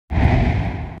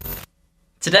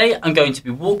Today I'm going to be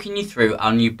walking you through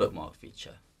our new bookmark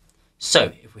feature.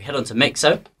 So if we head on to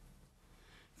MIXO,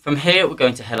 from here we're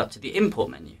going to head up to the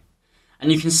import menu,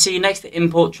 and you can see next to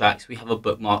import tracks we have a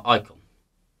bookmark icon.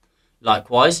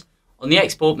 Likewise, on the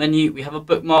export menu we have a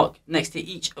bookmark next to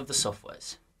each of the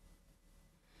softwares.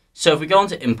 So if we go on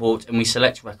to import and we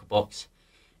select Rekordbox,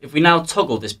 if we now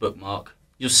toggle this bookmark,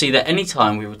 you'll see that any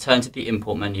time we return to the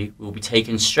import menu we will be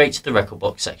taken straight to the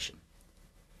Rekordbox section.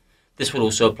 This will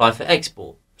also apply for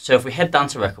export, so if we head down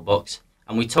to Rekordbox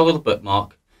and we toggle the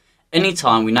bookmark, any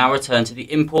time we now return to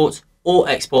the import or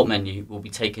export menu we'll be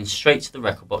taken straight to the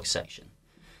Rekordbox section.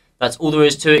 That's all there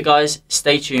is to it, guys.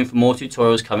 Stay tuned for more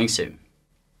tutorials coming soon.